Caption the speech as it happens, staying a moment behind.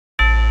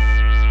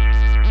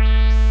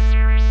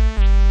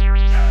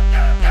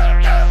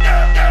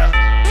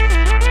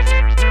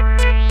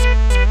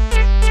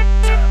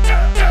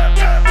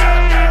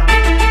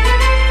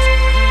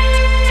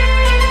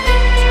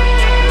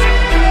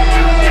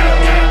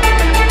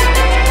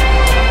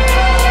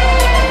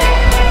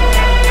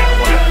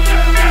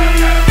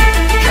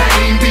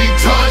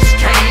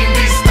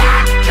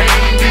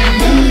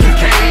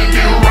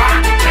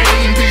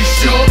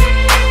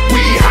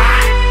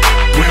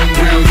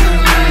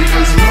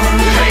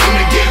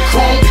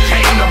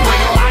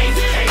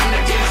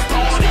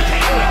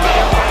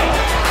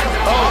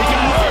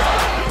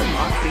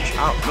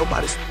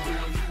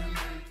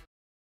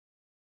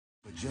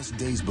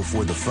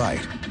before the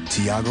fight,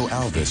 Thiago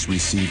Alves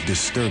received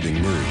disturbing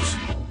news.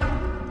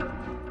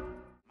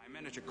 My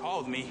manager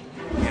called me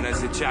and I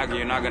said, Thiago,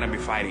 you're not going to be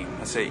fighting.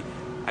 I say,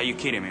 are you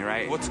kidding me,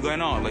 right? What's going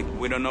on? Like,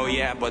 we don't know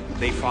yet, but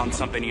they found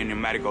something in your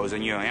medicals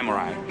and your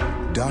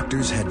MRI.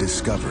 Doctors had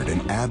discovered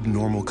an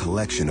abnormal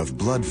collection of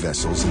blood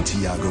vessels in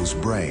Thiago's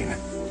brain,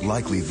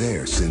 likely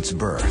there since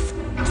birth.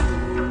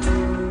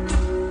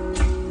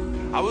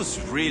 I was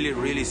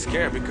really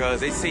scared because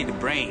they say the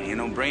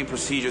brain, brain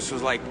procedures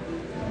was like,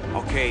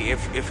 okay,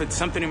 if it's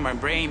something in my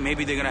brain,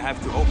 maybe they're gonna have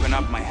to open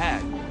up my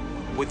head.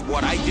 With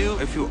what I do,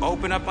 if you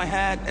open up my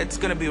head, it's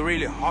gonna be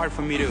really hard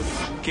for me to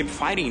keep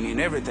fighting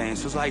and everything.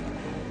 So it's like,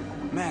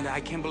 man,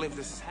 I can't believe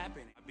this is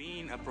happening. I've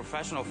been a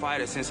professional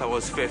fighter since I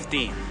was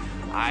 15.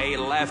 I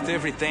left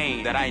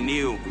everything that I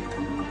knew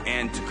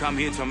and to come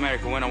here to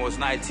America when I was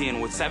 19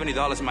 with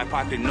 $70 in my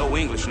pocket, no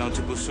English,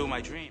 to pursue my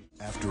dream.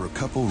 After a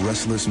couple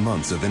restless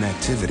months of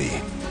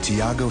inactivity,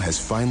 Thiago has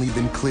finally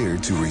been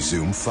cleared to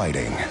resume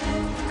fighting.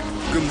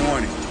 Good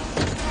morning.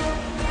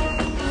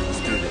 Let's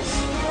do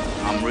this.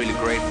 I'm really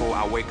grateful.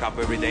 I wake up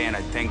every day and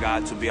I thank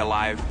God to be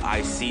alive.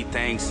 I see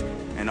things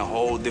in a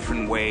whole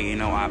different way.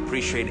 I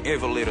appreciate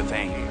every little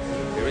thing.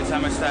 Every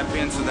time I step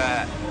into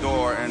that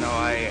door,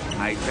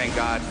 I thank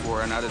God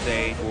for another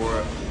day,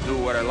 for do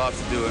what I love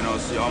to do,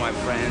 see all my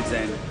friends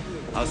and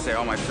I'll say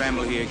all my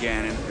family here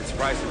again, and it's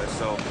priceless.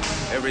 So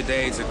every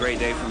day it's a great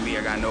day for me.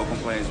 I got no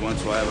complaints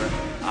whatsoever.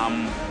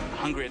 I'm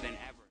hungrier than ever.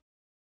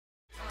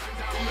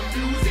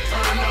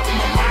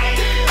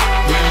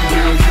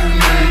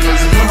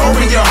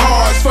 Open your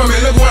hearts for me,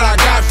 look what I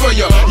got for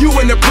you. You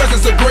in the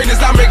presence of greatness,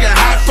 I make it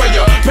hot for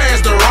you.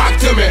 Pass the rock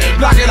to me,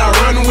 block it, I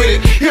run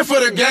with it. Here for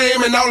the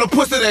game and all the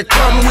pussy that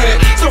come with it.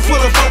 So full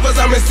of focus,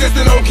 I'm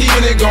insisting on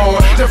keeping it going.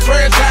 The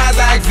franchise,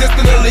 I exist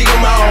in a league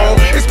of my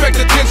own.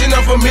 Expect attention,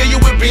 I'm familiar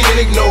with being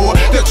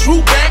ignored. The true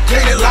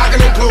backhanded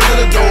locking and closing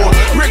the door.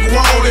 Brick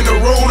wall in the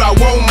road, I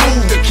won't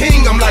move. The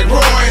king, I'm like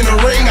Roy in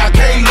the ring, I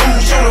can't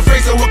lose. Show the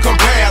face of what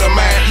compare to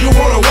man. You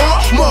wanna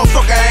walk?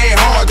 Motherfucker ain't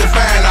hard to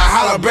find. I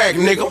holler back,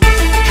 nigga.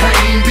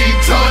 Can't be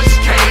touched,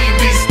 can't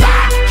be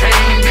stopped,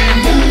 can't be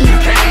moved,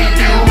 can't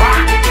be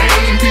rocked,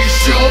 can't be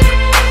shook.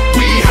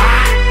 We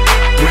hot.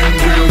 When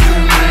will you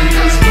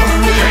niggas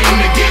learn? Came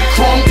to get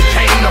crunk,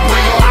 came to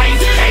bring life,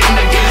 came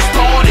to get it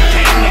started,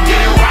 came to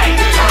get it right.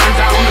 Turn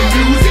down the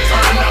music,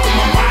 turn up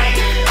my mic.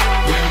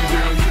 When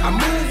will you? I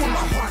move when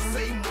my heart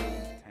say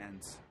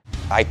move.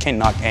 I can't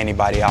knock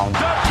anybody out.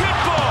 The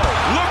Pitbull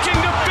looking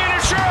to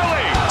finish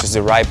early. Just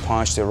the right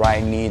punch, the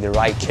right knee, the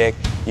right kick,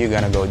 you're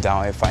gonna go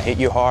down. If I hit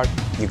you hard,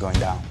 you're going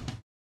down.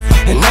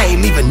 And I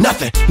ain't leaving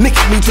nothing.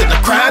 Linking me to the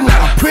crime, not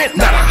a print,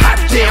 not a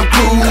hot damn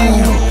clue.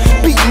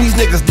 Beating these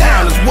niggas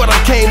down is what I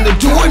came to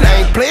do, and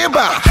I ain't playing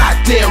by a hot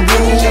damn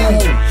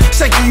rule.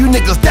 Shaking you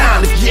niggas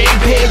down if you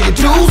ain't paying your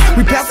dues.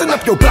 We passing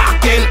up your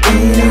block and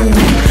ooh,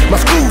 my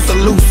screws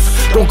are loose.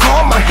 Don't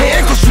call my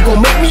hand, cause you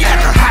gon' make me act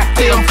a hot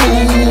damn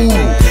fool.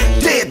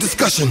 Dead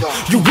discussion,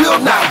 you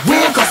will not win.